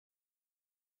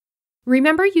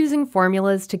Remember using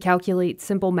formulas to calculate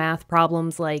simple math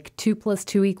problems like 2 plus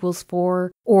 2 equals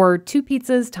 4 or 2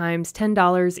 pizzas times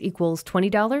 $10 equals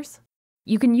 $20?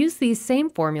 You can use these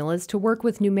same formulas to work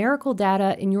with numerical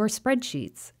data in your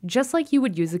spreadsheets, just like you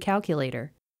would use a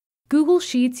calculator. Google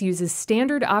Sheets uses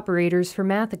standard operators for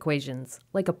math equations,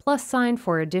 like a plus sign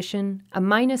for addition, a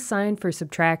minus sign for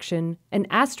subtraction, an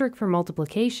asterisk for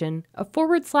multiplication, a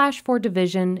forward slash for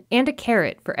division, and a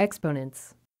caret for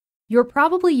exponents. You're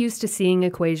probably used to seeing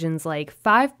equations like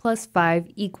 5 plus 5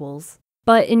 equals,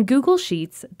 but in Google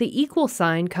Sheets, the equal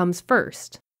sign comes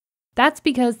first. That's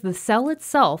because the cell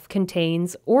itself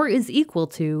contains or is equal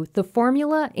to the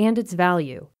formula and its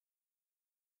value.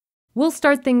 We'll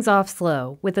start things off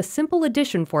slow with a simple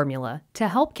addition formula to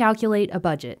help calculate a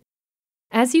budget.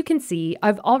 As you can see,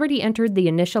 I've already entered the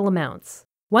initial amounts,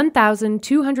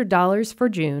 $1,200 for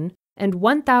June and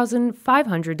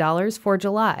 $1,500 for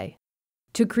July.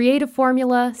 To create a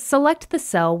formula, select the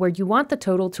cell where you want the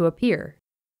total to appear.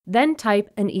 Then type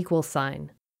an equal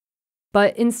sign.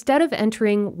 But instead of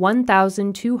entering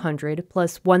 1,200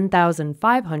 plus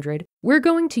 1,500, we're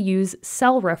going to use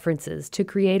cell references to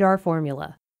create our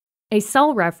formula. A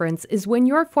cell reference is when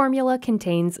your formula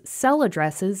contains cell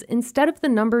addresses instead of the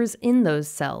numbers in those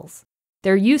cells.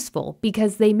 They're useful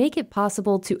because they make it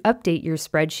possible to update your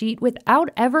spreadsheet without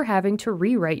ever having to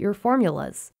rewrite your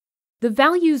formulas. The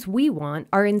values we want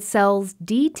are in cells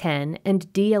D10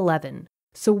 and D11,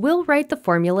 so we'll write the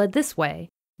formula this way,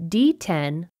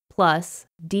 D10 plus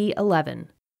D11.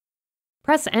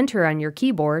 Press Enter on your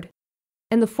keyboard,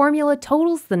 and the formula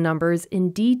totals the numbers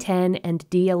in D10 and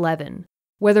D11,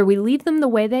 whether we leave them the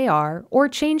way they are or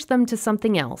change them to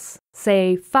something else,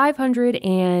 say 500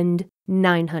 and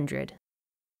 900.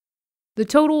 The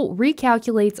total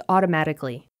recalculates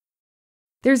automatically.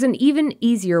 There's an even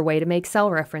easier way to make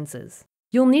cell references.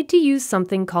 You'll need to use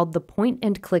something called the point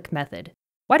and click method.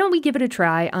 Why don't we give it a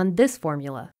try on this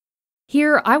formula?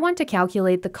 Here, I want to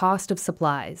calculate the cost of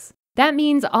supplies. That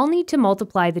means I'll need to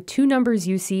multiply the two numbers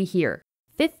you see here,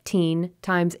 15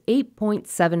 times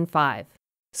 8.75.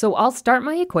 So I'll start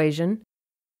my equation,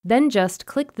 then just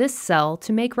click this cell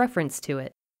to make reference to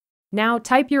it. Now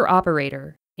type your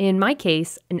operator, in my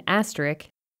case, an asterisk,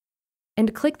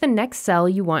 and click the next cell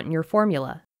you want in your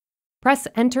formula. Press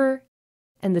Enter,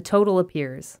 and the total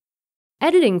appears.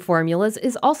 Editing formulas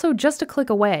is also just a click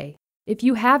away. If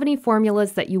you have any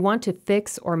formulas that you want to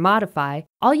fix or modify,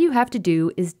 all you have to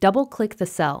do is double-click the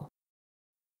cell.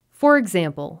 For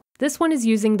example, this one is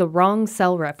using the wrong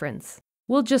cell reference.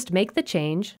 We'll just make the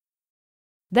change,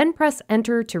 then press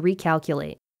Enter to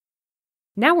recalculate.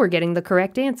 Now we're getting the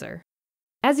correct answer.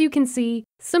 As you can see,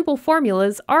 simple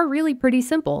formulas are really pretty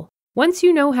simple. Once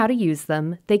you know how to use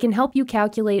them, they can help you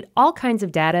calculate all kinds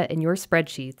of data in your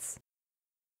spreadsheets.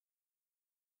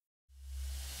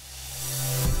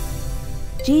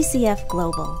 GCF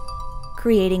Global,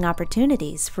 creating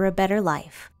opportunities for a better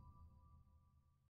life.